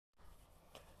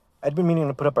I'd been meaning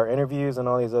to put up our interviews and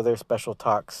all these other special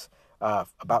talks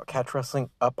about catch wrestling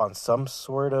up on some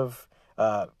sort of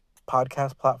uh,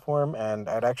 podcast platform, and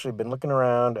I'd actually been looking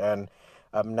around, and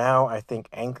now I think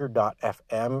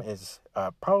Anchor.fm is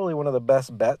probably one of the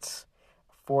best bets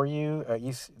for you.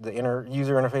 The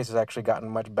user interface has actually gotten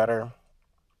much better.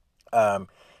 Um,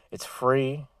 it's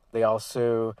free. They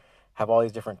also have all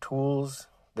these different tools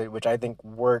which I think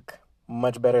work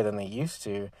much better than they used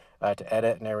to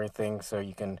edit and everything. So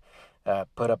you can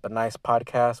put up a nice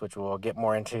podcast, which we'll get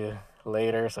more into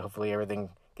later. So hopefully everything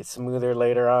gets smoother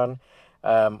later on.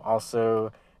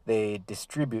 Also, they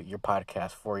distribute your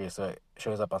podcast for you, so it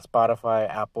shows up on Spotify,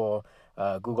 Apple,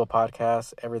 Google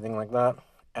Podcasts, everything like that.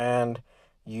 And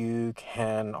you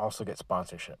can also get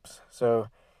sponsorships. So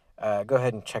go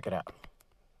ahead and check it out.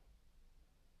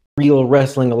 Real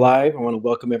Wrestling Alive. I want to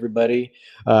welcome everybody.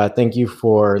 Thank you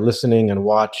for listening and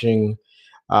watching.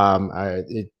 I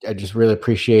just really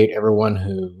appreciate everyone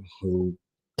who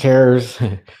cares.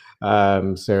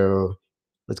 So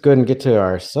let's go ahead and get to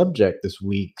our subject this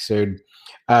week. So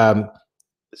um,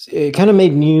 it kind of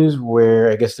made news where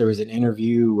I guess there was an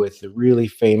interview with a really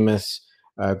famous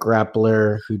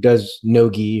grappler who does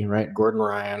nogi, right? Gordon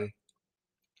Ryan.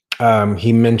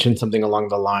 He mentioned something along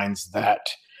the lines that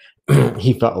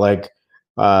he felt like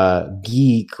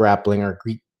gi grappling or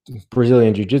Greek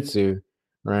Brazilian jiu-jitsu,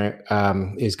 right,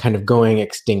 is kind of going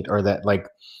extinct, or that like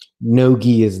no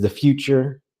gi is the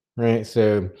future, right?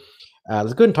 So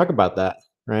let's go ahead and talk about that,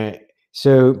 right?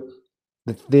 So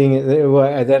the thing,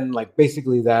 and then like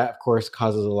basically that, of course,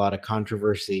 causes a lot of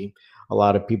controversy. A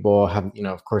lot of people have,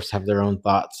 of course, have their own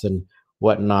thoughts and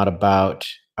whatnot about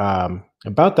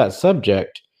that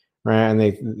subject, right? And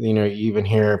they, you even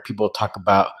hear people talk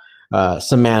about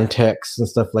semantics and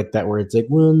stuff like that, where it's like,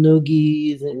 well,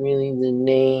 nogi isn't really the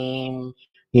name,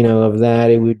 of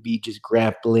that. It would be just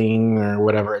grappling or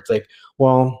whatever. It's like,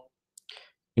 well,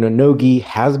 nogi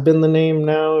has been the name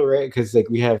now, right? Because like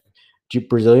we have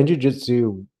Brazilian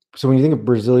jiu-jitsu. So when you think of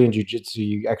Brazilian jiu-jitsu,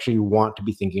 you actually want to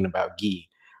be thinking about gi,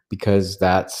 because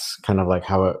that's kind of like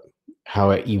how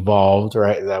it evolved,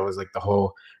 right? That was like the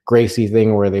whole Gracie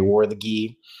thing where they wore the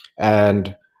gi,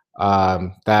 and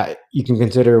that you can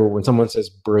consider when someone says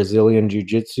Brazilian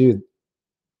jiu-jitsu,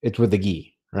 it's with the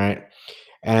gi, right?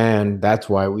 And that's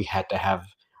why we had to have,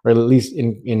 or at least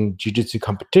in jiu-jitsu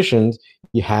competitions,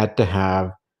 you had to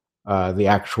have the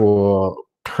actual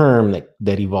term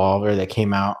that evolved or that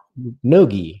came out,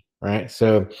 nogi, right?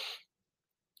 So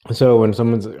when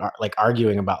someone's like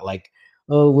arguing about like,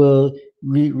 oh well,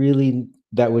 really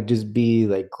that would just be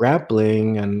like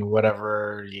grappling and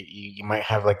whatever, you might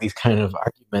have like these kind of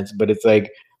arguments, but it's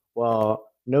like, well,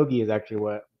 nogi is actually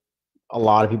what a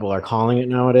lot of people are calling it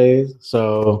nowadays.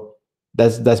 So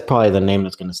that's probably the name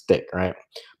that's going to stick, right?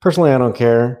 Personally, I don't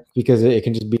care, because it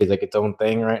can just be like its own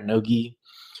thing, right? Nogi,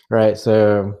 right?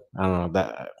 So I don't know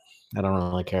that. I don't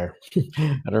really care.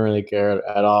 I don't really care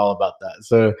at all about that.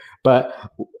 So,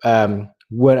 but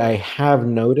what I have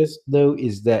noticed though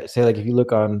is that, say, like if you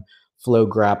look on Flow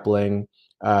Grappling,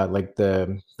 like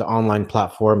the online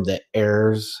platform that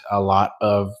airs a lot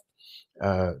of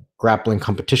grappling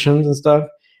competitions and stuff.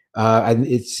 And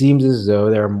it seems as though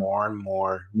there are more and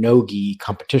more no-gi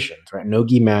competitions, right?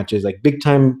 No-gi matches, like big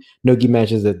time no-gi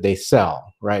matches that they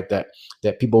sell, right? That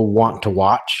people want to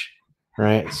watch,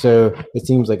 right? So it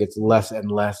seems like it's less and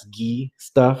less gi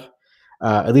stuff,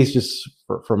 at least just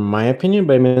from my opinion.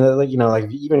 But I mean, like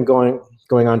like even going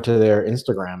onto their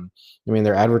Instagram, I mean,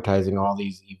 they're advertising all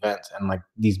these events, and like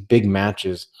these big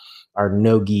matches are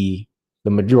no-gi the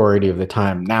majority of the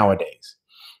time nowadays.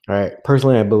 All right.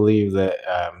 Personally, I believe that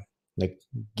like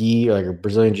gi, like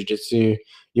Brazilian Jiu Jitsu,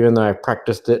 even though I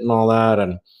practiced it and all that,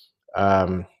 and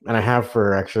I have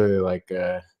for actually like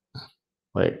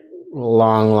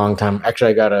long, long time.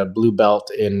 Actually, I got a blue belt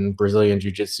in Brazilian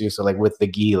Jiu Jitsu, so like with the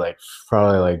gi, like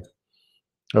probably like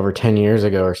over 10 years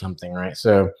ago or something, right?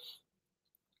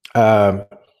 Um,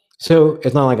 so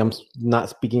it's not like I'm not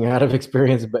speaking out of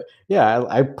experience, but yeah,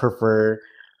 I prefer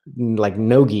like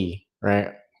nogi, right,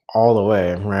 all the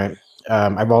way, right.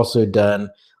 I've also done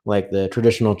like the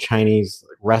traditional Chinese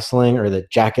wrestling, or the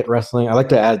jacket wrestling. I like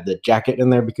to add the jacket in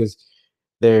there because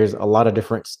there's a lot of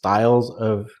different styles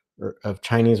of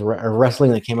Chinese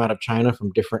wrestling that came out of China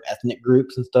from different ethnic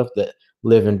groups and stuff that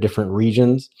live in different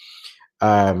regions.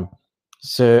 Um,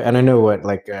 and I know what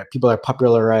like people are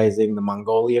popularizing the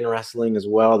Mongolian wrestling as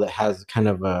well, that has kind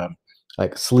of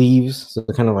like sleeves, so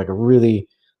kind of like a really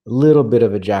little bit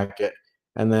of a jacket.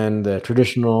 And then the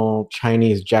traditional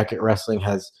Chinese jacket wrestling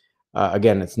has,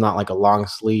 again, it's not like a long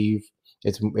sleeve;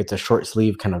 it's a short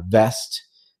sleeve kind of vest.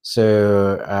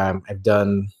 So I've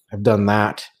done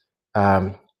that.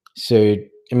 Um, So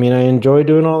I mean, I enjoy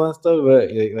doing all that stuff, but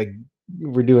like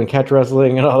we're doing catch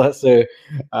wrestling and all that. So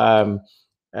um,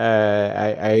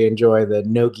 I enjoy the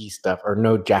no gi stuff or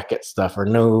no jacket stuff or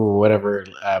no whatever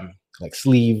like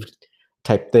sleeved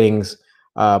type things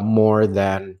more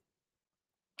than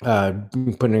uh,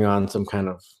 putting on some kind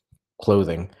of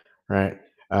clothing, right?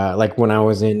 Like when I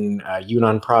was in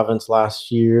Yunnan province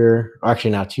last year, or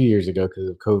actually now 2 years ago because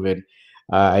of COVID,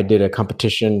 I did a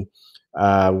competition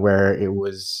where it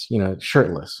was,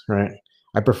 shirtless, right?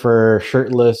 I prefer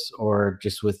shirtless or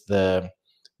just with the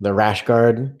rash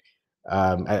guard.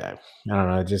 I don't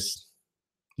know, just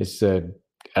it's I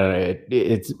don't know,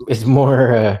 it's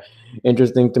more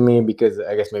interesting to me because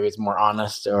I guess maybe it's more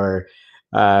honest or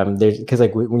there's because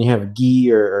like when you have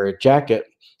gi or a jacket,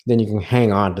 then you can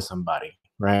hang on to somebody,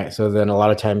 right? So then a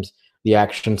lot of times the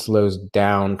action slows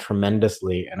down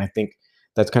tremendously, and I think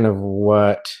that's kind of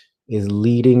what is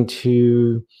leading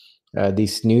to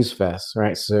these snooze fests,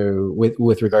 right? So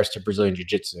with regards to Brazilian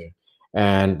jiu-jitsu,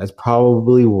 and that's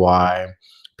probably why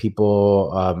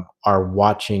people are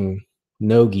watching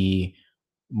nogi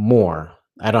more.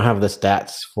 I don't have the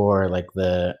stats for like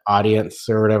the audience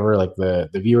or whatever, like the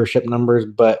viewership numbers,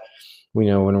 but when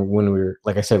we are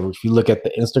like I said, if you look at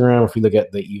the Instagram, if you look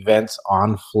at the events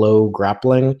on Flow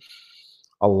Grappling,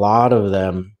 a lot of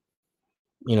them,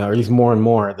 or at least more and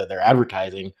more that they're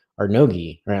advertising are no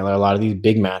gi, right? Like a lot of these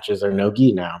big matches are no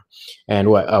gi now,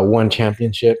 and what one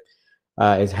championship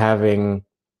is having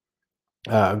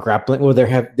grappling. Well,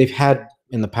 they've had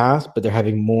in the past, but they're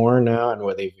having more now, and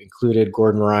what they've included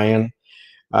Gordon Ryan.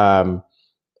 Um,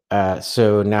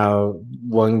 so now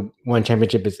one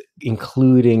championship is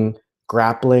including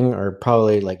grappling or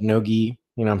probably like nogi.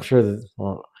 I'm sure that.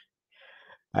 Well,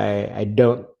 I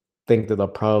don't think that they'll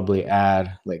probably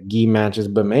add like gi matches,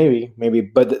 but maybe,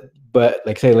 but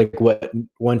like say like what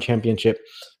one championship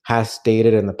has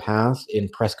stated in the past in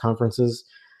press conferences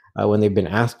when they've been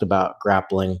asked about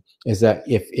grappling is that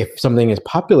if something is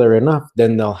popular enough,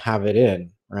 then they'll have it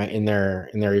in right in their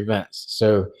events.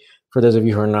 So for those of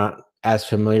you who are not as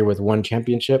familiar with one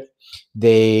championship,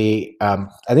 they I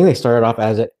think they started off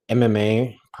as an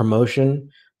MMA promotion,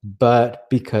 but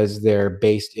because they're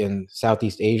based in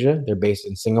Southeast Asia, they're based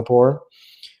in Singapore.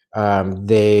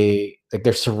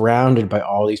 They're surrounded by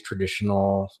all these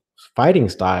traditional fighting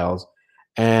styles,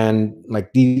 and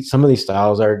like some of these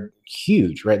styles are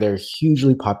huge, right? They're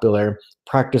hugely popular,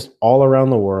 practiced all around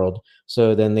the world.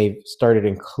 So then they've started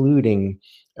including,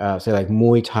 say, like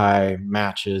Muay Thai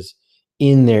matches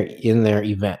in their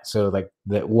event. So like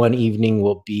that one evening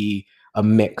will be a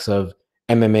mix of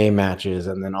MMA matches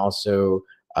and then also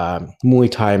Muay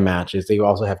Thai matches. They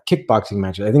also have kickboxing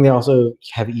matches. I think they also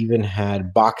have even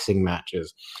had boxing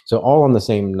matches. So all on the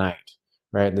same night,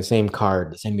 right? The same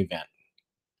card, the same event.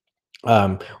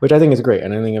 Which I think is great,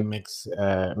 and I think it makes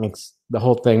the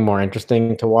whole thing more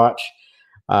interesting to watch.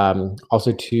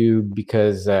 Also, too,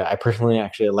 because I personally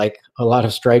actually like a lot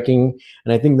of striking,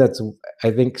 and I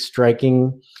think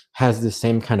striking has the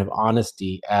same kind of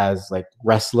honesty as like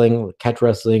wrestling, catch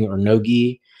wrestling, or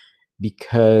nogi,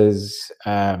 because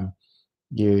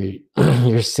you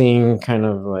you're seeing kind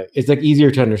of like it's like easier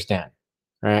to understand,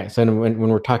 right? So when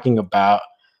we're talking about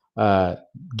uh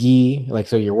gi, like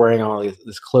so you're wearing all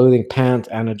this clothing, pants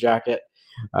and a jacket.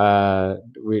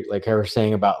 We like I was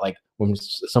saying about like when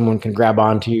someone can grab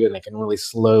onto you and they can really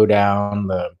slow down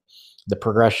the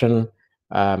progression.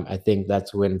 I think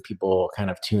that's when people kind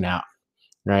of tune out,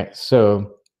 right?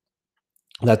 So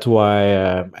that's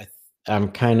why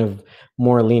I'm kind of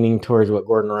more leaning towards what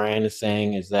Gordon Ryan is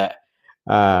saying is that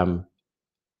um,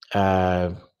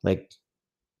 like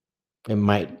it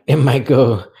might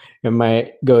go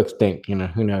extinct.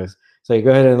 Who knows? So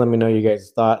go ahead and let me know you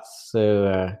guys' thoughts.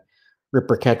 So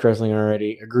Ripper Catch Wrestling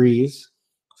already agrees.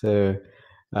 So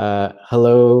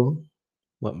hello,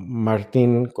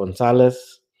 Martin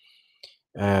Gonzalez.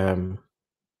 Um,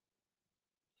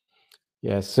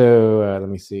 yeah. So let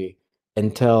me see.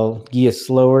 Until Gi is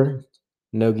slower,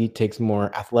 Nogi takes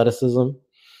more athleticism.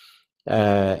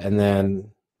 And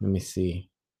then let me see.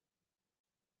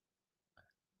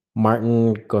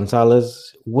 Martin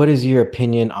Gonzalez, what is your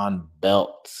opinion on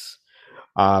belts?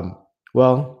 Um,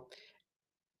 well,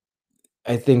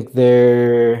 I think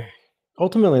they're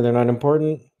not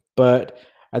important, but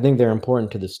I think they're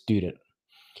important to the student,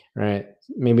 right?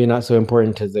 Maybe not so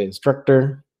important to the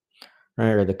instructor, right,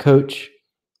 or the coach,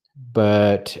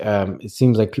 but it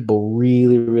seems like people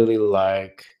really, really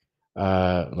like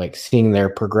seeing their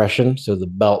progression. So the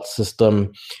belt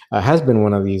system has been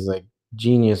one of these like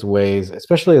genius ways,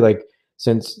 especially like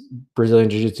since Brazilian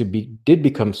Jiu-Jitsu did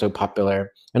become so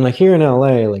popular, and like here in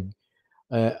LA, like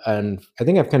and I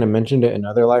think I've kind of mentioned it in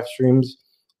other live streams.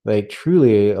 Like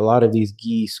truly, a lot of these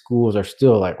gi schools are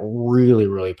still like really,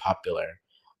 really popular.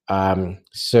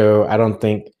 So I don't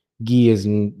think gi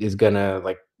is gonna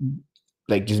like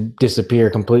just disappear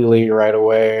completely right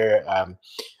away.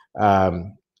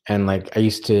 Um, and like I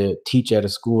used to teach at a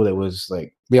school that was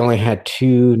like they only had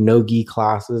two no gi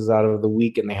classes out of the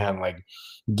week, and they had like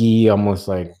gi almost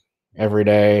like every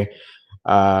day.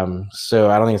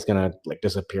 So I don't think it's gonna like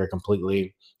disappear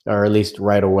completely, or at least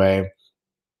right away,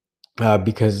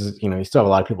 because you still have a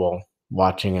lot of people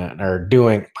watching it or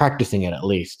doing practicing it at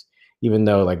least, even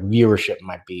though like viewership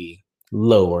might be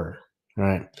lower,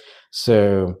 right?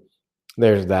 So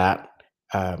there's that.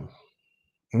 Um,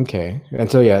 okay, and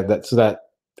so yeah, that.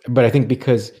 But I think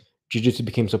because jujitsu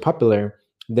became so popular,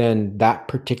 then that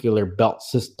particular belt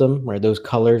system, right? Those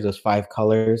colors, those five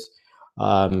colors,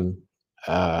 um,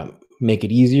 uh, make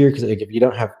it easier because like, if you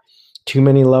don't have too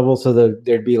many levels, so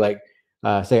there'd be like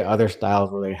say other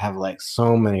styles where they have like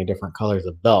so many different colors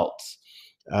of belts,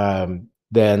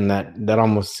 then that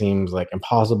almost seems like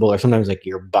impossible. Or sometimes like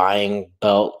you're buying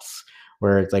belts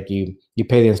where it's like you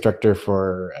pay the instructor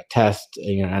for a test,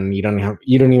 and you don't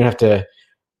even have to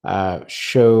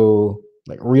show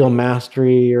like real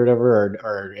mastery or whatever,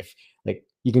 or if like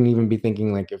you can even be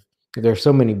thinking like if there's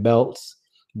so many belts,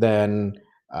 then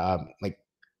like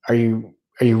are you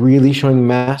really showing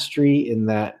mastery in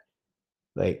that?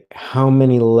 Like how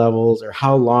many levels or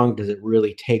how long does it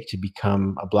really take to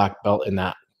become a black belt in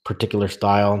that particular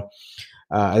style?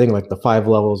 I think like the five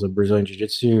levels of Brazilian Jiu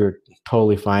Jitsu are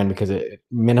totally fine because it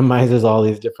minimizes all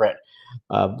these different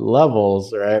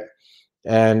levels, right?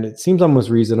 And it seems almost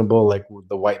reasonable, like with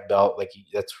the white belt, like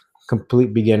that's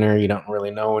complete beginner. You don't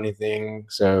really know anything,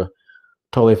 so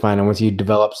totally fine. And once you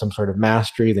develop some sort of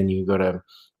mastery, then you go to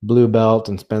blue belt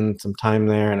and spend some time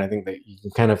there. And I think that you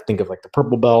can kind of think of like the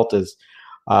purple belt as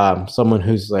someone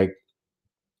who's like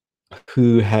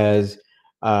who has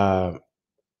uh,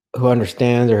 who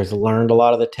understands or has learned a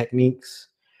lot of the techniques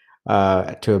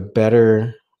to a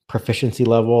better proficiency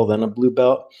level than a blue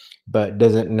belt, but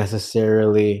doesn't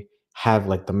necessarily have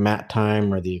like the mat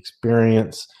time or the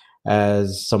experience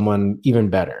as someone even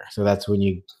better. So that's when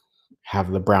you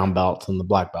have the brown belts and the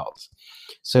black belts.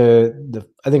 So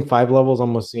I think five levels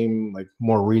almost seem like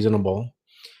more reasonable,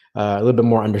 a little bit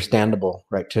more understandable,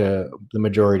 right, to the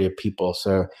majority of people.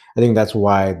 So I think that's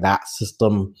why that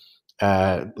system,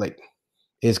 like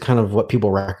is kind of what people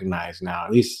recognize now,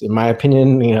 at least in my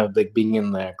opinion, like being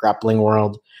in the grappling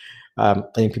world. I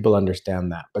think people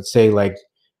understand that. But say like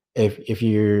if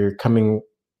you're coming,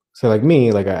 say like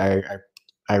me, like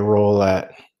I roll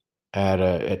at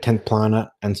 10th planet,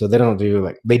 and so they don't do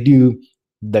like they do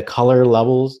the color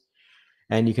levels,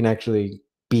 and you can actually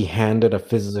be handed a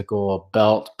physical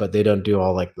belt, but they don't do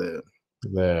all like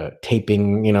the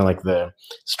taping, like the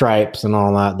stripes and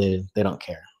all that. They don't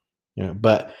care,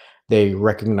 but they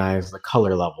recognize the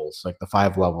color levels, like the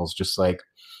five levels, just like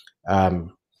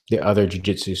um, the other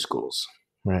jujitsu schools,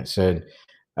 right? So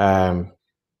um,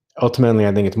 ultimately,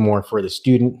 I think it's more for the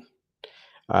student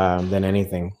than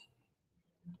anything.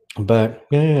 But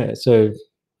yeah, so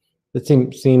it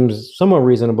seems somewhat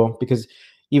reasonable because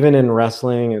even in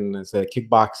wrestling and say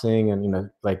kickboxing and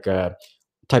like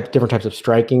different types of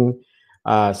striking,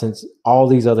 since all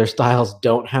these other styles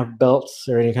don't have belts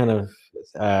or any kind of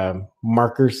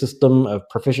marker system of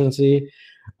proficiency,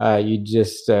 you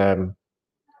just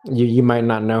you might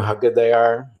not know how good they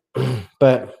are,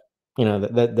 but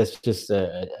that's just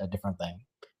a different thing.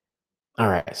 All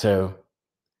right, so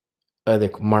the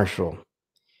martial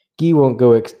gi won't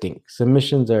go extinct.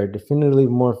 Submissions are definitively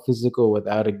more physical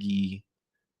without a gi,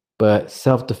 but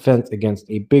self-defense against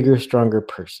a bigger, stronger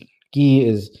person. Gi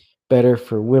is better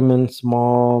for women,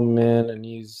 small men, to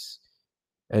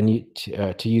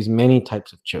use many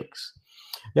types of chokes.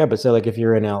 Yeah, but so like if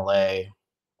you're in LA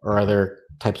or other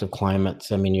types of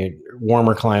climates, I mean, you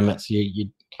warmer climates,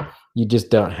 you just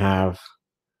don't have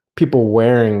people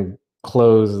wearing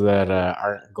clothes that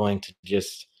aren't going to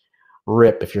just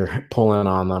rip if you're pulling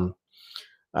on them.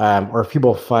 Or if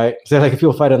people fight, say like if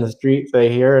people fight on the street,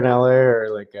 say here in LA or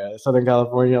like Southern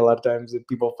California, a lot of times if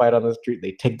people fight on the street,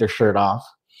 they take their shirt off,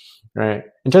 right?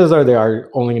 And chances are they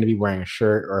are only going to be wearing a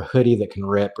shirt or a hoodie that can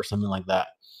rip or something like that.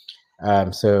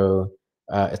 So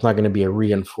it's not going to be a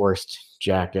reinforced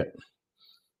jacket.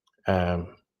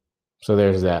 Um, so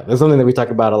there's that. That's something that we talk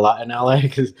about a lot in LA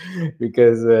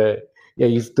because yeah,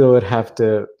 you still would have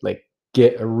to like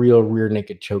get a real rear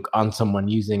naked choke on someone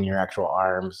using your actual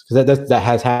arms because that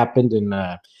has happened in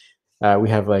we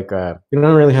have like we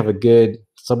don't really have a good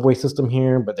subway system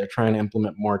here, but they're trying to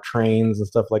implement more trains and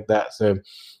stuff like that. So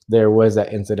there was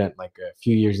that incident like a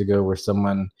few years ago where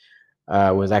someone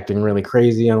was acting really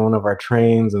crazy on one of our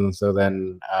trains, and so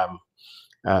then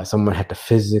someone had to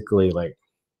physically like,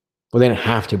 well, they didn't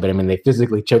have to, but I mean, they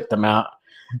physically choked them out,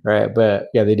 right? But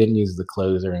yeah, they didn't use the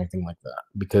clothes or anything like that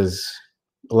because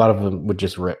a lot of them would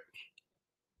just rip.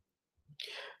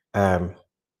 Um,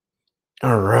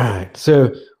 all right.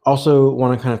 So also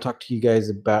want to kind of talk to you guys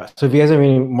about. So if you guys have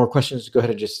any more questions, go ahead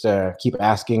and just keep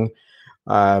asking.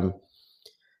 Um,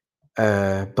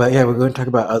 but yeah, we're going to talk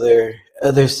about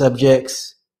other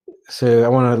subjects. So I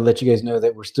want to let you guys know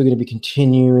that we're still going to be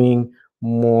continuing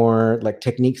more like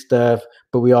technique stuff,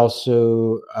 but we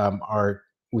also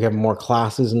we have more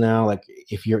classes now. Like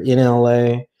if you're in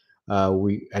LA,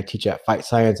 I teach at Fight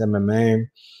Science MMA.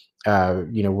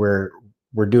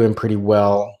 We're doing pretty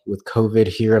well with COVID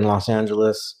here in Los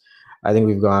Angeles. I think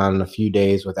we've gone a few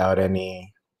days without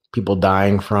any people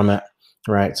dying from it,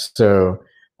 right? So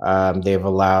they've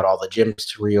allowed all the gyms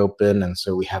to reopen, and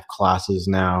so we have classes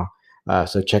now.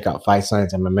 So check out Fight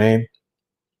Science MMA.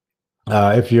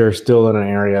 If you're still in an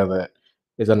area that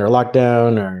is under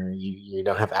lockdown or you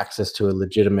don't have access to a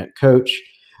legitimate coach,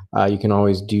 you can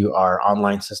always do our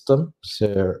online system.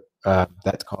 So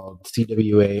that's called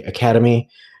CWA Academy.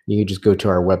 You can just go to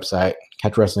our website,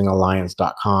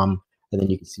 catchwrestlingalliance.com, and then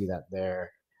you can see that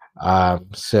there.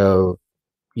 So,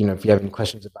 if you have any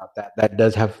questions about that, that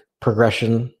does have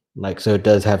progression. Like, so it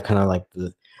does have kind of like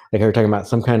like I were talking about,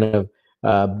 some kind of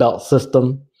belt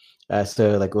system.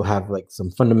 So like we'll have like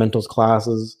some fundamentals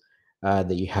classes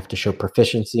that you have to show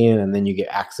proficiency in, and then you get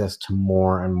access to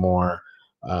more and more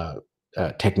uh,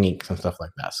 techniques and stuff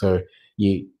like that. So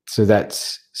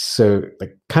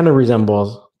like kind of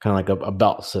resembles kind of like a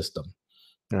belt system,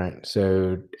 right?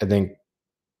 So I think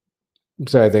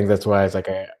that's why it's like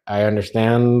I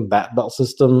understand that belt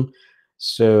system.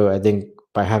 So I think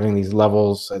by having these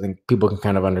levels, I think people can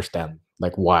kind of understand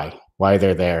like why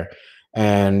they're there,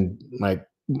 and like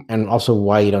and also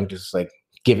why you don't just like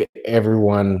give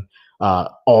everyone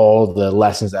all the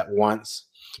lessons at once,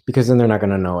 because then they're not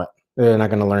going to know it. They're not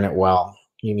going to learn it well.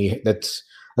 That's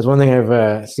one thing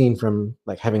I've seen from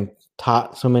like having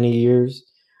taught so many years.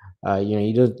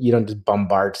 You don't just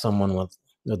bombard someone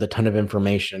with a ton of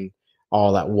information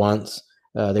all at once.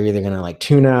 They're either gonna like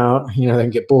tune out, then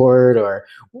get bored,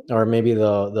 or maybe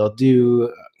they'll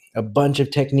do a bunch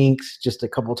of techniques just a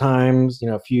couple times,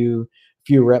 a few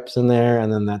reps in there,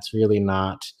 and then that's really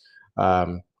not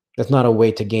that's not a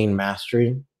way to gain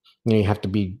mastery. You have to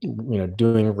be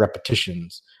doing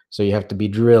repetitions, so you have to be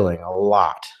drilling a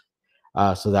lot,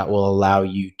 so that will allow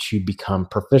you to become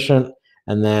proficient.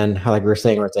 And then, how like we were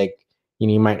saying, where it's like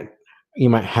you might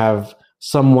have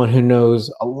someone who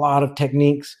knows a lot of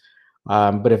techniques,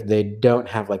 but if they don't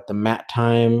have like the mat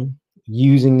time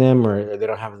using them, or they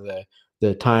don't have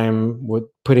the time with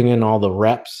putting in all the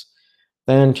reps,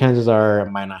 then chances are it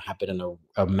might not happen in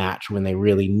a match when they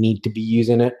really need to be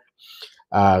using it.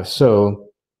 So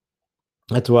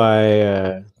that's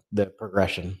why the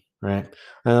progression, right?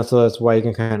 And so that's why you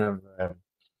can kind of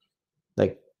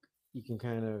like you can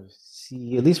kind of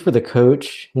see, at least for the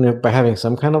coach, by having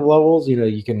some kind of levels,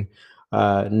 you can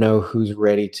know who's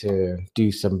ready to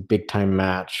do some big time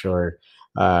match, or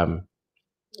um,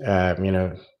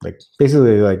 like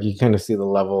basically like you kind of see the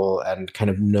level and kind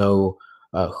of know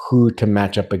who to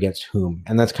match up against whom.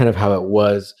 And that's kind of how it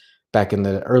was back in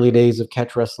the early days of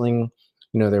catch wrestling.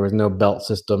 There was no belt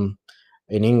system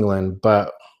in England,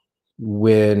 but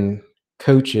when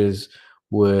coaches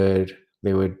would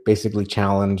they would basically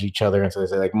challenge each other, and so they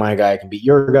say like, my guy can beat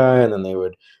your guy, and then they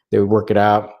would work it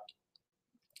out.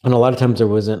 And a lot of times there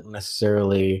wasn't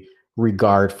necessarily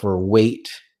regard for weight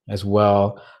as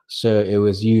well, so it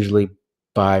was usually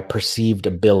by perceived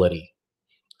ability.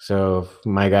 So if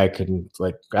my guy could,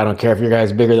 like, I don't care if your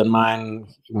guy's bigger than mine,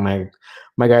 my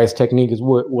guy's technique is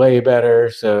way better,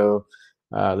 so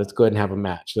let's go ahead and have a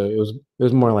match. So it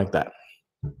was more like that,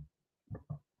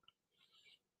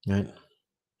 right?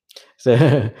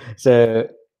 So so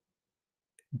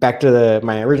back to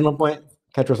my original point,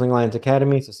 Catch Wrestling Alliance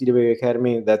Academy, so CW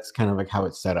Academy, that's kind of like how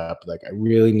it's set up. Like, I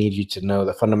really need you to know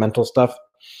the fundamental stuff,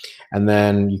 and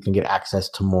then you can get access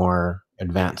to more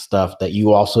advanced stuff that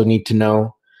you also need to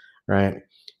know, right?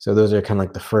 So those are kind of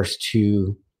like the first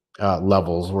two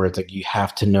levels, where it's like you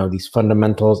have to know these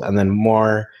fundamentals, and then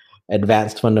more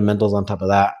advanced fundamentals on top of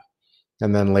that.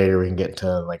 And then later we can get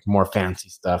to like more fancy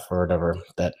stuff or whatever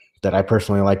that I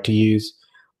personally like to use,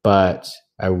 but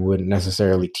I wouldn't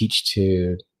necessarily teach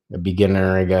to a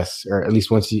beginner, I guess, or at least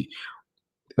once you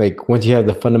have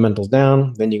the fundamentals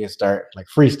down, then you can start like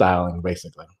freestyling,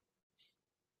 basically.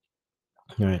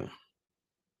 All right.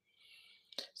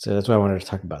 So that's why I wanted to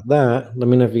talk about that. Let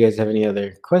me know if you guys have any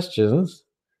other questions.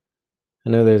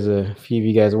 I know there's a few of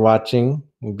you guys watching.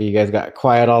 Maybe you guys got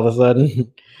quiet all of a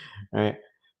sudden. All right.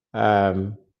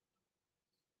 Um,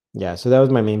 yeah, so that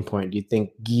was my main point. Do you think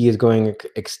gi is going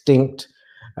extinct?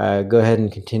 Go ahead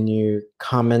and continue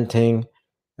commenting.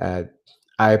 Uh,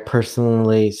 I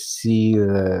personally see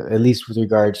at least with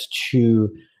regards to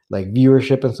like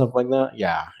viewership and stuff like that,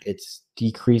 yeah, it's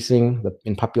decreasing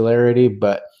in popularity,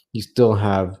 but you still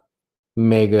have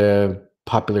mega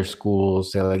popular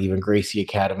schools, say like even Gracie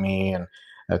Academy and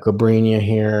Cobrinha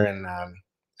here in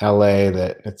LA,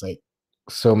 that it's like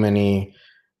so many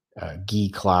gi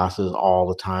classes all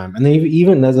the time. And then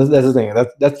even that's the thing.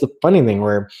 That's the funny thing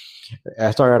where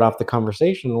I started off the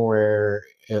conversation where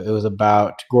it was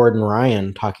about Gordon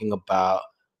Ryan talking about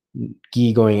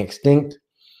gi going extinct,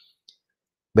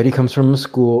 but he comes from a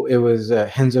school. It was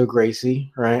Henzo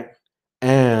Gracie, right?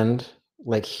 And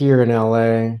like here in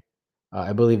LA,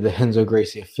 I believe the Henzo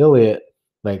Gracie affiliate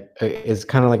like is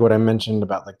kind of like what I mentioned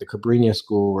about like the Cabrini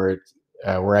school where it's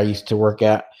where I used to work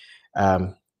at.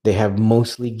 Um, they have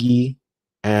mostly gi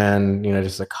and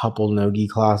just a couple no gi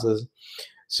classes.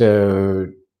 So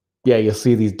yeah, you'll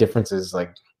see these differences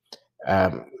like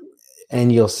um,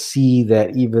 and you'll see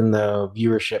that even though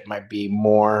viewership might be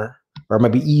more or it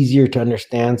might be easier to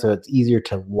understand, so it's easier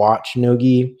to watch no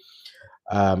gi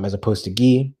as opposed to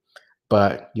gi,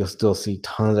 but you'll still see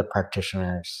tons of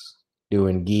practitioners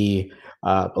doing gi.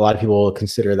 A lot of people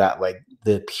consider that like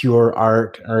the pure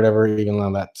art or whatever, even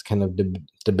though that's kind of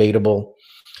debatable.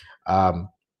 Um,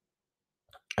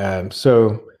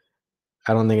 so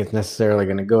I don't think it's necessarily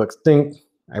going to go extinct.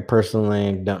 I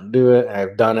personally don't do it.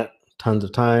 I've done it tons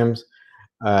of times,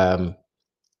 um,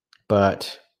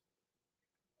 but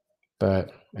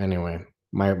anyway,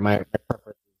 my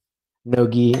no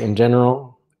gi in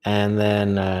general, and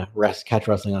then catch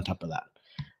wrestling on top of that.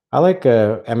 I like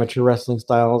amateur wrestling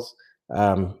styles,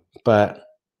 but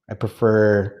I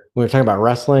prefer when we're talking about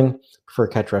wrestling, prefer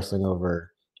catch wrestling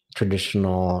over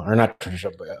traditional or not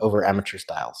traditional, but over amateur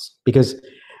styles because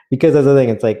that's the thing.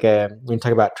 It's like when you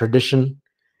talk about tradition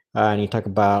and you talk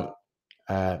about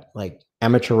like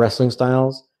amateur wrestling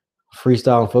styles,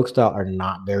 freestyle and folk style are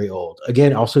not very old.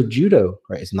 Again, also judo,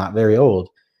 right? It's not very old.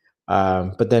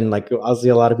 But then like I'll see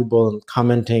a lot of people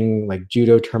commenting like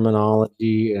judo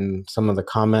terminology and some of the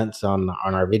comments on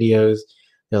our videos.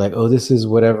 They're like, oh, this is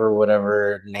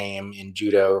whatever name in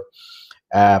judo.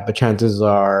 But chances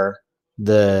are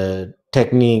the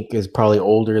technique is probably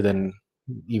older than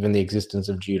even the existence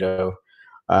of judo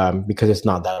because it's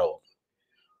not that old.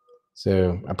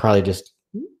 So I probably just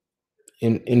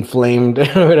inflamed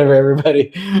whatever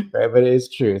everybody, right? But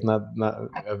it's true. It's not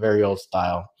a very old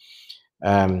style.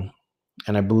 Um,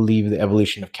 and I believe the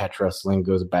evolution of catch wrestling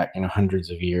goes back hundreds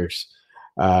of years.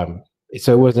 Um,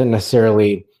 so it wasn't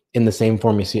necessarily in the same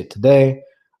form you see it today,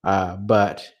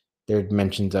 but there are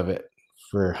mentions of it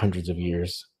for hundreds of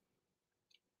years.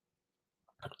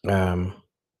 All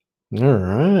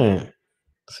right.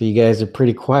 So you guys are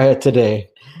pretty quiet today.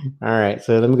 All right.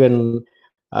 So let me go ahead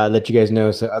and let you guys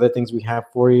know. So other things we have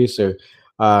for you. So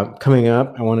coming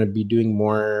up, I want to be doing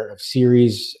more of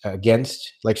series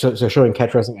against, like, so showing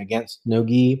catch wrestling against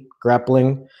no-gi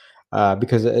grappling,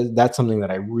 because that's something that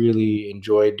I really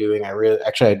enjoy doing. I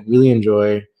really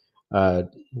enjoy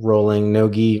rolling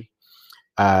no-gi.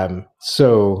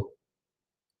 So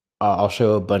I'll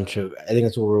show a bunch of. I think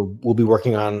that's what we'll be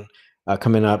working on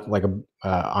coming up, like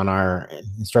on our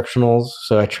instructionals.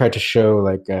 So I try to show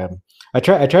like I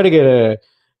try to get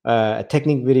a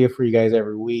technique video for you guys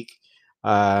every week.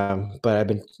 But I've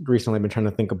been recently been trying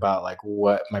to think about like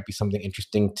what might be something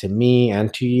interesting to me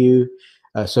and to you.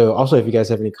 So also, if you guys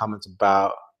have any comments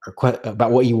about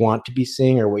about what you want to be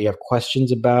seeing or what you have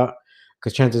questions about,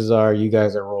 because chances are you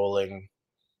guys are rolling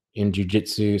in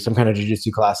jujitsu, some kind of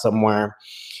jujitsu class somewhere.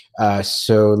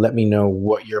 So let me know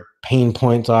what your pain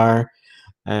points are,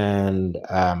 and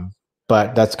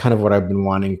but that's kind of what I've been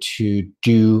wanting to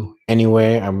do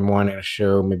anyway. I'm wanting to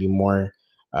show maybe more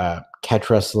catch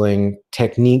wrestling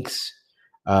techniques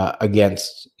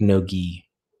against no gi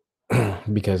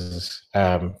because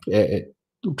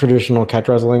traditional catch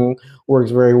wrestling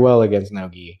works very well against no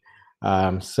gi.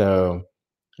 So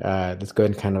let's go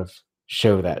ahead and kind of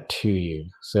show that to you.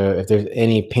 So if there's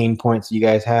any pain points you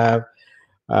guys have,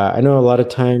 I know a lot of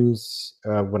times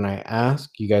when I ask,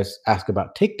 you guys ask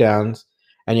about takedowns,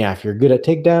 and yeah, if you're good at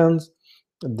takedowns,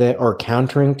 or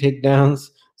countering takedowns,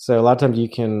 so a lot of times you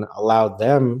can allow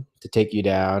them to take you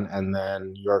down, and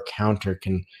then your counter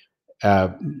can uh,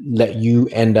 let you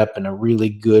end up in a really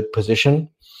good position,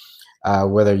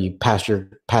 whether you pass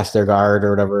their guard or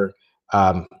whatever.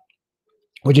 Um,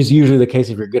 which is usually the case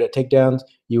if you're good at takedowns.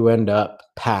 You end up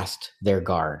past their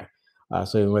guard.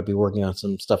 So you might be working on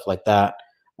some stuff like that.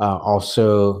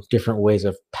 Also, different ways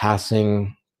of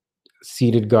passing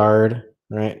seated guard,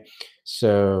 right?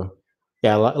 So,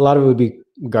 yeah, a lot of it would be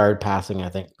guard passing, I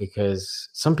think, because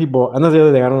some people, and that's the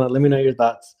other thing, I don't know, let me know your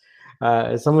thoughts.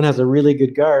 If someone has a really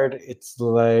good guard, it's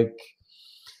like,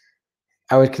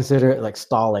 I would consider it like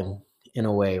stalling in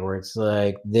a way where it's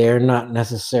like they're not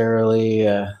necessarily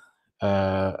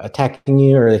attacking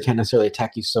you, or they can't necessarily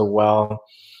attack you so well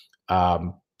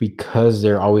because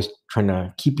they're always trying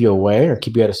to keep you away or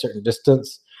keep you at a certain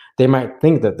distance. They might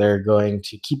think that they're going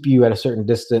to keep you at a certain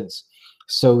distance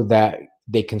so that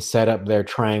they can set up their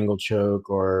triangle choke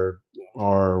or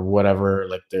whatever,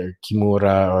 like their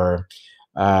kimura or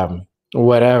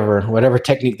whatever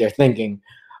technique they're thinking.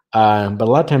 But a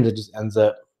lot of times it just ends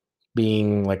up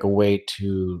being like a way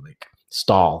to like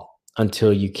stall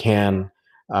until you can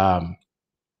um,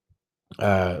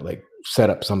 like set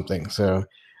up something.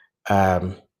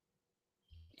 Um,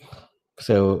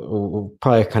 so we'll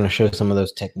probably kind of show some of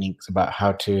those techniques about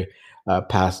how to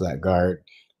pass that guard.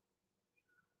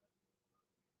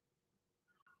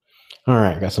 All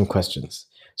right, got some questions.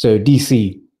 So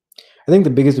DC, I think the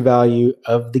biggest value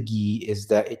of the gi is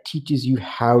that it teaches you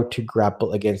how to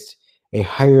grapple against a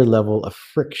higher level of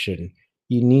friction.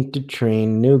 You need to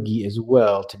train no gi as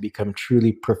well to become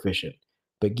truly proficient,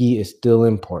 but gi is still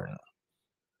important.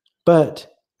 But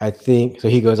I think, so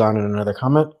he goes on in another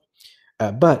comment,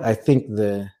 but I think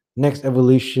the next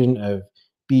evolution of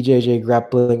BJJ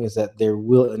grappling is that there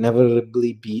will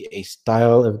inevitably be a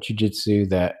style of jiu-jitsu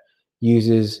that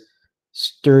uses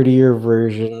sturdier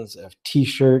versions of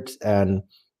t-shirts and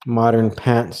modern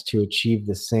pants to achieve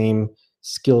the same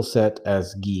skill set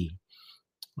as gi.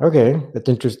 Okay, that's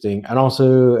interesting. And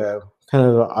also, kind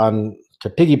of on to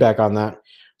piggyback on that,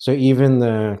 so even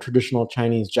the traditional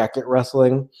Chinese jacket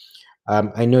wrestling,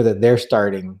 I know that they're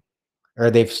starting, or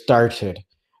they've started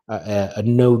a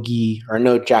no gi or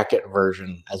no jacket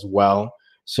version as well.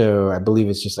 So I believe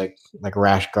it's just like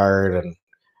rash guard and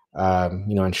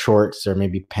and shorts or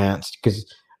maybe pants, because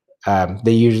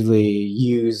they usually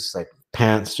use like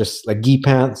pants, just like gi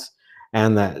pants,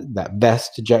 and that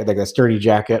vest jacket, like a sturdy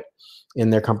jacket in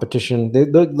their competition.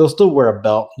 They'll still wear a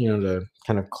belt, to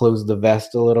kind of close the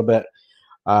vest a little bit,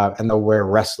 and they'll wear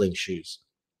wrestling shoes.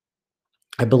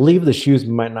 I believe the shoes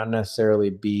might not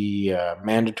necessarily be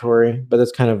mandatory, but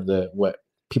that's kind of what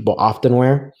people often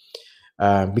wear,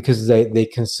 because they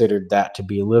considered that to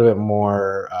be a little bit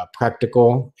more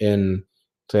practical in,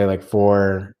 say, like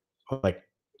for like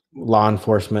law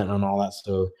enforcement and all that.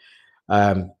 So,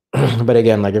 um, but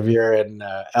again, like if you're in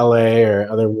LA or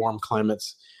other warm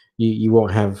climates, you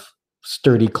won't have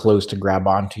sturdy clothes to grab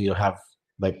onto. You'll have,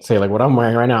 like, say, like what I'm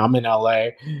wearing right now. I'm in LA,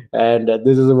 and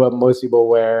this is what most people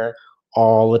wear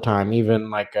all the time.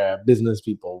 Even like business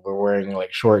people, we're wearing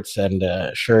like shorts and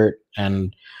a shirt,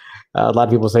 and a lot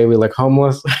of people say we look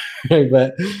homeless,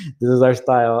 but this is our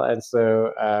style, and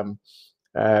so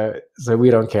we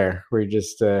don't care. We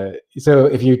just so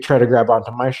if you try to grab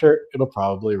onto my shirt, it'll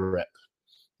probably rip,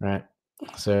 right?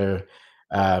 So,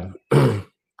 um,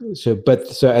 so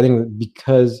I think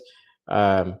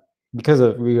um, because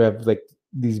of we have like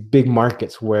these big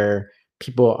markets where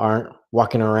people aren't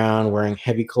walking around wearing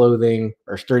heavy clothing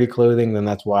or sturdy clothing, then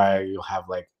that's why you'll have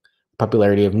like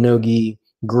popularity of nogi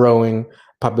growing.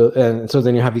 And so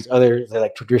then you have these other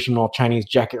like traditional Chinese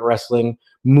jacket wrestling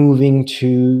moving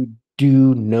to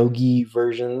do nogi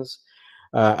versions.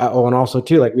 Oh, and also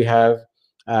too, like we have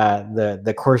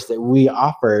the course that we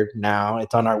offered now.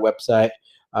 It's on our website,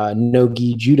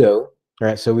 Nogi Judo.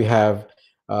 Right, so we have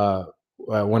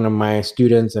one of my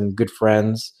students and good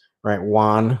friends, right,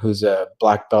 Juan, who's a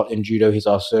black belt in judo. He's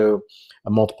also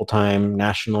a multiple-time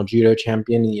national judo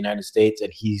champion in the United States,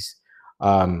 and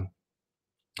um,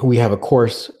 we have a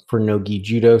course for Nogi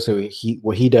Judo. So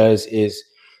what he does is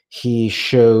he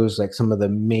shows like some of the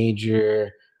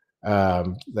major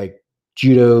like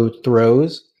judo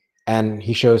throws, and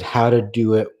he shows how to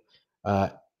do it. Uh,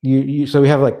 so we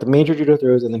have like the major judo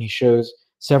throws, and then he shows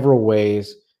several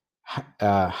ways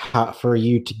how for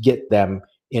you to get them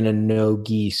in a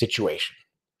no-gi situation,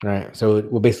 right? So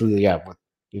well, basically, yeah,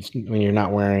 when you're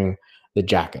not wearing the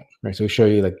jacket, right? So we show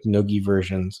you like no-gi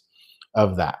versions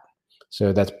of that.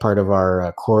 So that's part of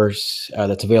our course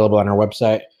that's available on our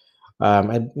website.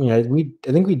 And I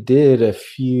think we did a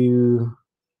few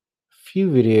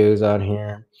videos on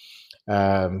here,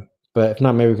 but if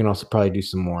not, maybe we can also probably do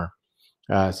some more,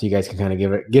 so you guys can kind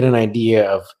of get an idea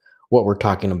of what we're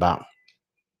talking about.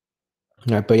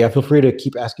 All right, but yeah, feel free to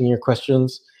keep asking your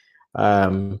questions.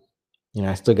 Um,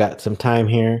 I still got some time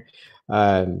here.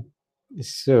 Um,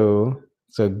 So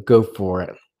go for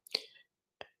it.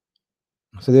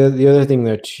 So the other thing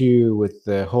though too with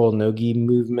the whole nogi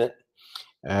movement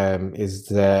is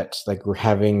that like we're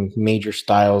having major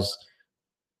styles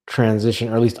transition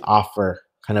or at least offer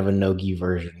kind of a no-gi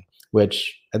version,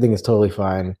 which I think is totally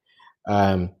fine.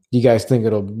 Do you guys think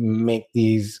it'll make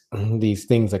these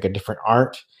things like a different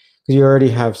art? Because you already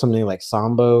have something like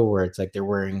Sambo where it's like they're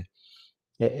wearing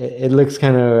it looks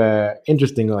kind of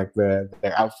interesting, like their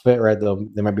outfit, right?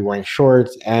 They might be wearing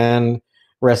shorts and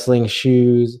wrestling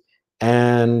shoes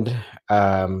and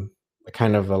kind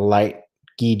of a light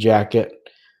gi jacket.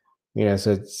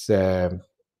 So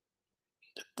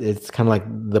it's kind of like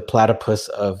the platypus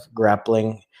of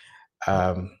grappling.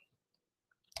 Um,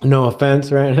 no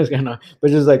offense, right? It's kind of,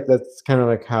 but just like that's kind of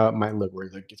like how it might look. Where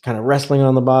it's like it's kind of wrestling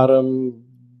on the bottom,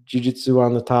 jujitsu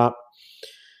on the top.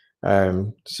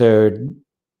 So,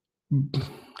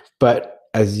 but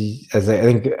as I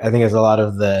think as a lot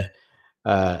of the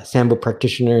Sambo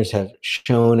practitioners have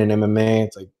shown in MMA,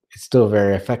 it's still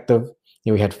very effective.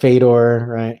 We had Fedor,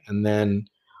 right, and then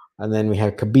we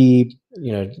had Khabib,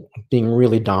 being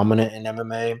really dominant in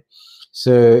MMA.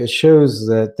 So it shows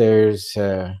that there's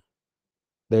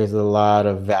a lot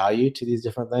of value to these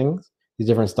different things, these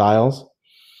different styles.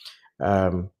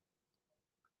 Um,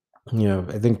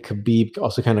 I think Khabib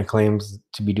also kind of claims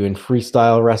to be doing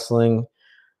freestyle wrestling.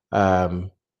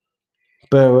 Um,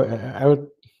 but I would,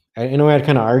 in a way, I'd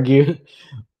kind of argue.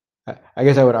 I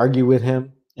guess I would argue with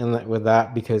him with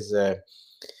that because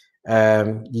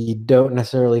you don't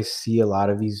necessarily see a lot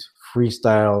of these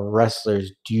freestyle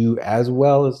wrestlers do as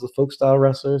well as the folk style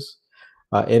wrestlers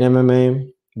in MMA.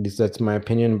 At least that's my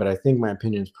opinion, but I think my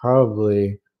opinion is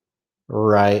probably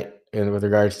right and with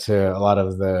regards to a lot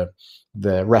of the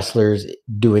wrestlers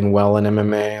doing well in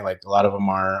MMA. Like a lot of them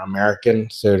are American,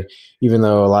 so even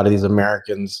though a lot of these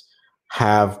Americans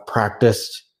have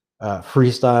practiced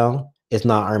freestyle, it's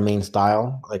not our main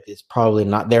style. Like it's probably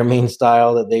not their main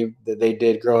style that they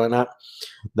did growing up.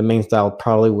 The main style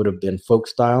probably would have been folk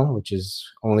style, which is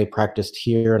only practiced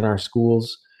here in our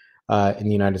schools in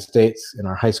the United States, in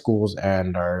our high schools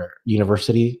and our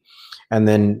university. And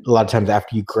then a lot of times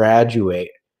after you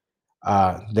graduate,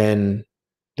 then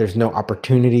there's no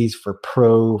opportunities for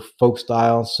pro folk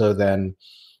style. So then,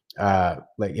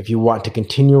 like if you want to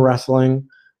continue wrestling,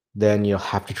 then you'll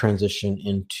have to transition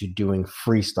into doing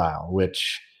freestyle,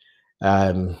 which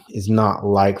is not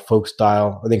like folk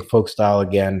style. I think folk style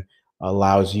again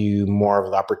allows you more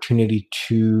of the opportunity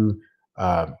to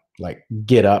like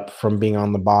get up from being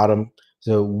on the bottom.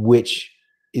 So which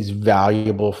is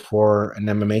valuable for an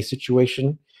MMA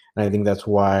situation, and I think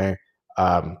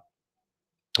um,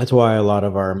 that's why a lot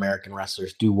of our American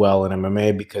wrestlers do well in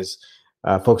MMA because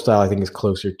folk style I think is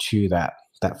closer to that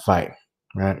fight,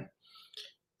 right?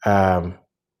 Um,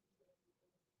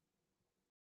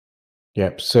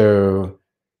 yep. So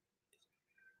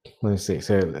let me see.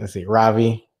 So let's see.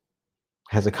 Ravi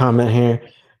has a comment here.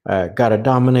 Gotta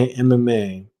dominate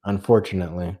MMA,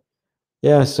 unfortunately.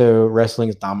 Yeah, so wrestling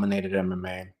has dominated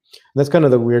MMA. That's kind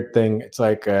of the weird thing. It's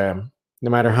like no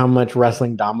matter how much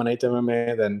wrestling dominates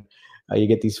MMA, then you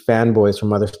get these fanboys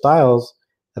from other styles,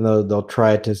 and they'll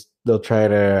try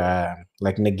to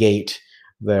like negate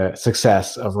the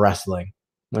success of wrestling,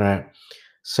 right?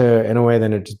 So in a way,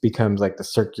 then it just becomes like the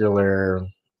circular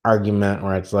argument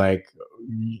where it's like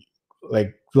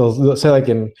they'll say like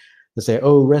they'll say,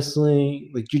 oh,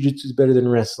 wrestling like jujitsu is better than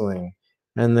wrestling,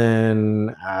 and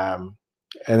then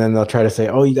they'll try to say,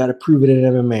 oh, you got to prove it in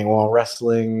MMA. While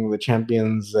wrestling, the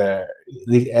champions, I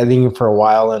think for a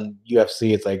while in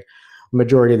UFC, it's like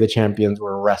majority of the champions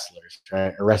were wrestlers,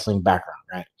 right? A wrestling background,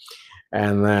 right?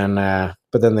 And then,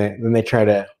 but then they try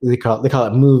to they call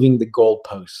it moving the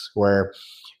goalposts, where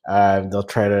they'll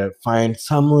try to find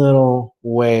some little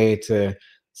way to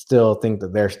still think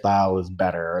that their style is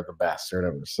better or the best or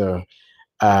whatever. So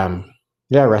um,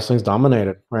 yeah, wrestling's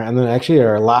dominated, right? And then actually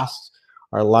our last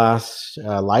live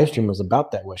stream was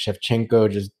about that, where Shevchenko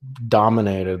just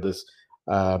dominated this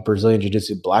Brazilian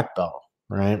Jiu-Jitsu black belt,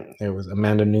 right? It was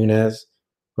Amanda Nunes.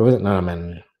 Or was it not Amanda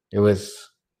Nunes? It was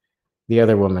the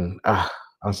other woman.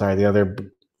 I'm sorry, the other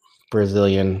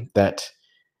Brazilian that.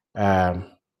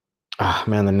 Um,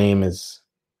 man, the name is.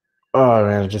 Oh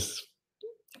man, I just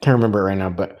can't remember it right now.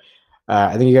 But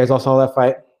I think you guys all saw that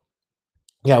fight.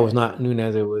 Yeah, it was not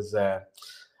Nunes. It was.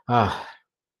 Ah,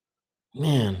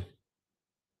 man,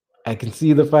 I can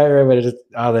see the fight right, but it just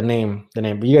the name.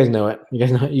 But you guys know it.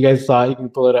 You guys saw it. You can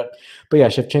pull it up. But yeah,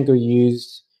 Shevchenko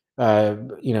used, uh,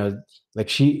 you know, like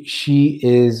she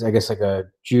is, I guess, like a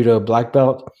judo black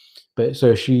belt, but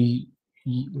so she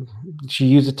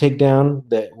used a takedown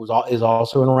that is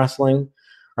also in wrestling,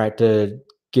 right, to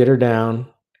get her down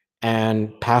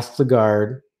and pass the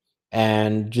guard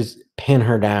and just pin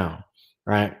her down,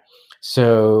 right?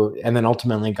 So, and then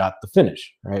ultimately got the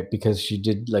finish, right? Because she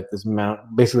did like this mount,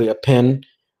 basically a pin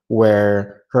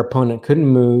where her opponent couldn't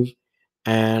move,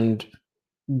 and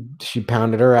she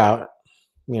pounded her out,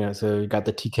 so you got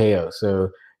the TKO. So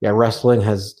yeah, wrestling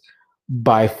has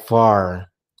by far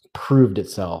proved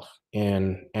itself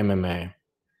in MMA,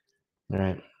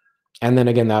 right? And then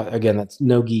again, that's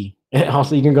no gi.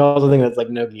 Also, you can also think that's like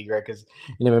no gi, right? Because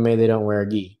in MMA they don't wear a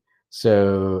gi.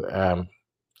 So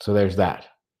so there's that,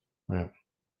 right?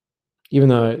 Even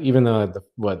though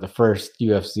the first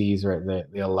UFCs, right,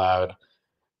 they allowed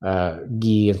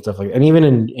gi and stuff like that. And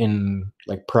even in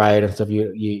like Pride and stuff,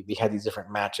 you had these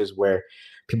different matches where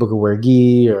people could wear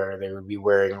gi or they would be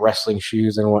wearing wrestling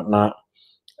shoes and whatnot.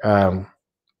 Um,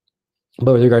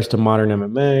 but with regards to modern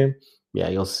MMA, yeah,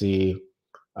 you'll see,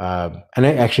 and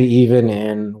actually even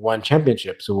in one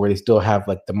championship, so where they still have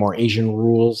like the more Asian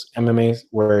rules MMAs,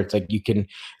 where it's like if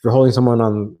you're holding someone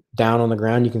on down on the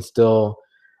ground, you can still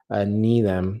knee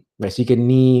them. Right, so you can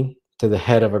knee to the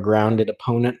head of a grounded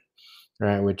opponent,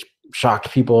 right, which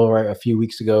shocked people right a few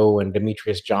weeks ago when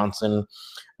Demetrius Johnson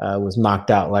was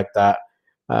knocked out like that.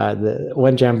 The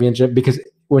one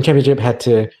championship had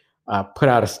to put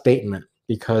out a statement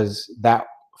because that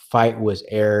fight was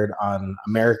aired on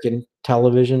American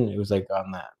television. It was like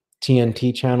on that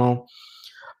TNT channel.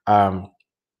 Um,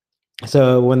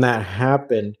 so when that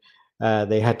happened,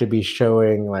 they had to be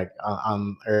showing like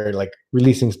or like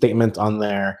releasing statements on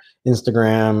their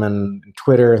Instagram and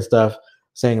Twitter and stuff,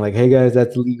 saying like, "Hey guys,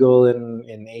 that's legal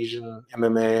in Asian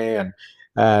MMA,"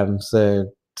 and so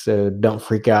don't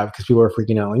freak out because people are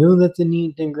freaking out like, "Oh, that's a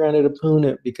neat and grounded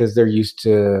opponent," because they're used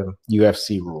to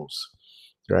UFC rules,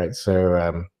 right?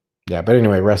 So yeah, but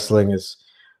anyway, wrestling is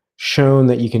shown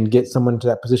that you can get someone to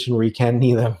that position where you can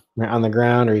knee them on the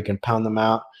ground or you can pound them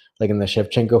out, like in the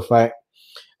Shevchenko fight.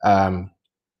 Um,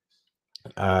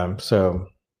 so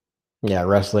yeah,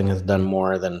 wrestling has done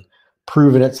more than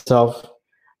proven itself.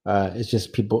 It's just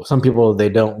some people, they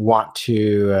don't want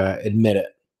to admit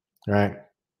it, right?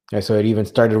 And so it even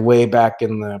started way back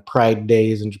in the Pride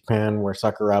days in Japan, where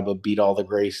Sakuraba beat all the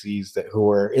Gracies who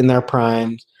were in their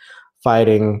primes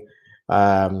fighting,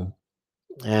 um,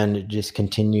 and it just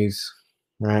continues,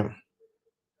 right?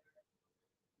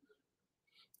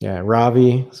 Yeah,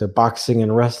 Ravi. So boxing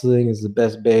and wrestling is the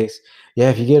best base. Yeah,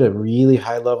 if you get a really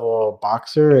high level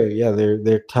boxer, yeah,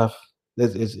 they're tough. Yeah,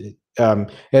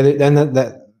 and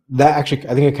that actually,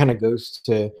 I think it kind of goes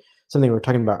to something we were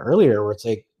talking about earlier, where it's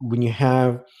like when you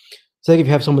have, it's like if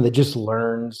you have someone that just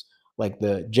learns like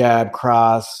the jab,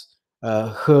 cross,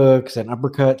 hooks, and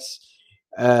uppercuts,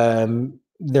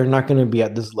 they're not going to be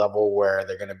at this level where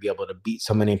they're going to be able to beat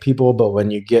so many people. But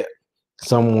when you get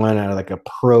someone at like a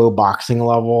pro boxing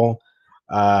level,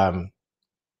 um,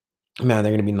 man,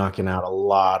 they're going to be knocking out a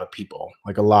lot of people,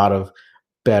 like a lot of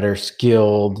better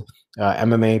skilled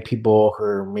MMA people who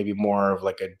are maybe more of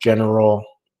like a general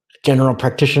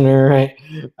practitioner, right?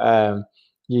 Um,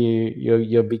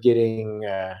 you'll be getting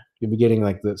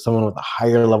like someone with a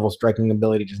higher level striking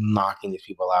ability just knocking these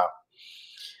people out.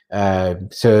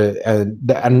 And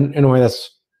in a way,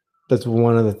 that's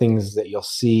one of the things that you'll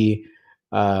see,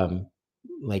 um,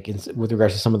 like with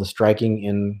regards to some of the striking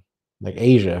in like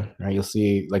Asia, right? You'll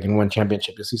see like in one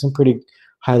championship, you'll see some pretty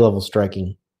high level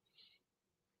striking.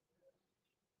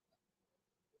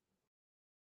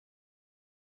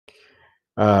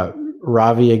 uh,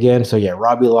 Ravi again. So yeah,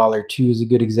 Robbie Lawler too is a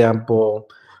good example.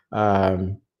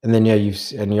 And then yeah,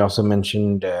 and you also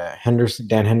mentioned Henderson,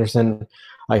 Dan Henderson.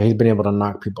 Like he's been able to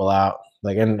knock people out.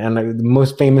 Like and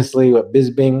most famously, what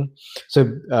Bisping.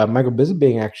 So Michael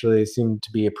Bisping actually seemed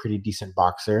to be a pretty decent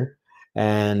boxer,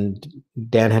 and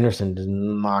Dan Henderson just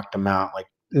knocked him out like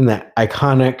in that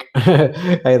iconic.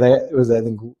 That was I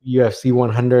think UFC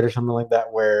 100 or something like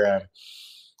that, where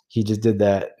he just did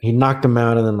that. He knocked him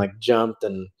out and then like jumped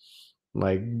and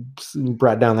like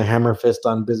brought down the hammer fist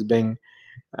on Bisbing.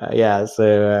 Yeah,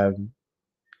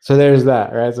 so there's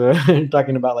that, right? So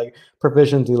talking about like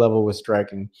proficiency level with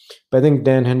striking, but I think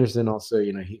Dan Henderson also,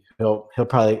 he'll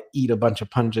probably eat a bunch of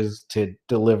punches to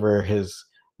deliver his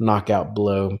knockout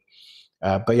blow.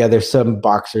 But yeah, there's some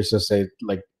boxers, so say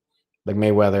like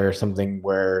Mayweather or something,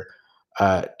 where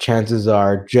chances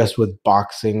are just with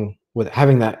boxing, with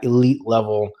having that elite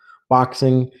level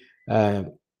boxing, uh,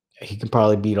 he can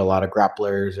probably beat a lot of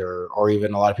grapplers or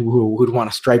even a lot of people who would want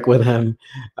to strike with him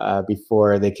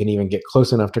before they can even get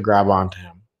close enough to grab onto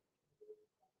him.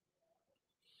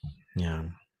 Yeah.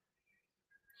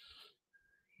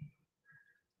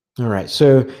 All right.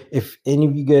 So if any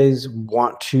of you guys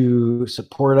want to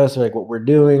support us, like what we're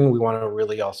doing, we want to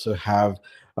really also have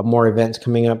more events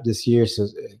coming up this year. So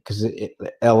because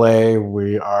LA,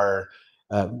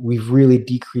 we've really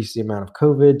decreased the amount of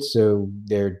COVID, so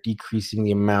they're decreasing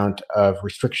the amount of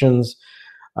restrictions.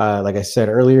 Like I said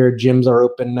earlier, gyms are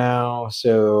open now,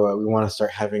 so we want to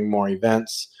start having more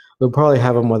events. We'll probably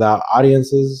have them without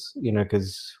audiences,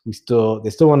 because they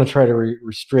still want to try to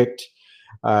restrict,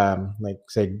 like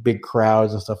say big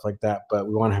crowds and stuff like that. But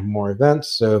we want to have more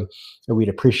events, so we'd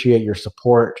appreciate your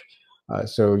support.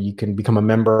 So you can become a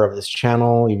member of this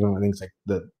channel, even when things like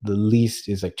the least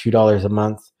is like $2 a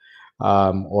month,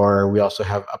 or we also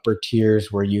have upper tiers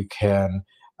where you can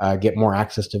get more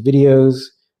access to videos.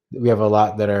 We have a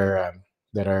lot that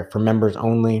are for members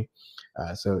only.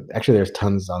 So actually, there's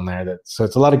tons on there. So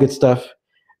it's a lot of good stuff,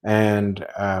 and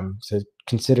so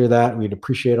consider that. We'd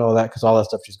appreciate all that because all that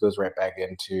stuff just goes right back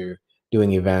into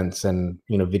doing events and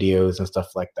videos and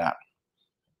stuff like that.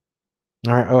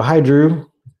 All right. Oh, hi, Drew.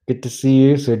 Good to see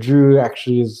you. So Drew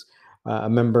actually is a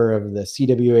member of the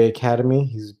CWA Academy.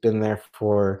 He's been there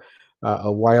for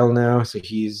a while now. So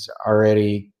he's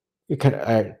already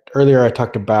earlier I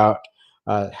talked about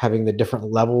having the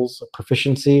different levels of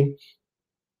proficiency.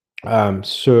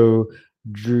 So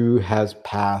Drew has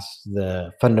passed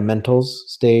the fundamentals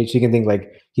stage. You can think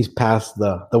like he's passed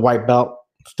the white belt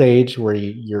stage where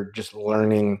you're just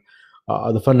learning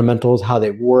the fundamentals, how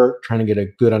they work, trying to get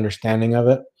a good understanding of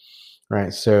it.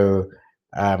 Right. So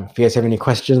if you guys have any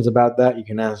questions about that, you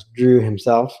can ask Drew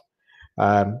himself.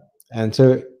 And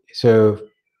so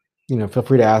feel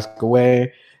free to ask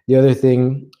away. The other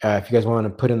thing, if you guys want to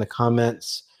put in the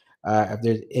comments, if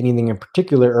there's anything in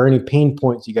particular or any pain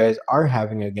points you guys are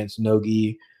having against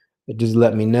Nogi, just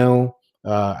let me know.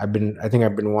 I think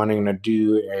I've been wanting to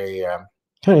do a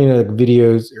kind of like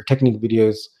videos or technique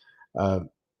videos, uh,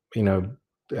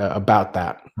 about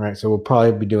that, right? So we'll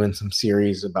probably be doing some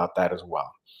series about that as well.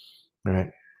 All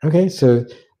right. Okay. So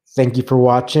thank you for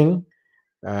watching.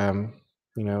 Um,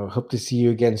 hope to see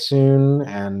you again soon,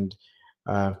 and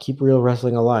keep real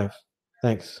wrestling alive.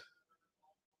 Thanks.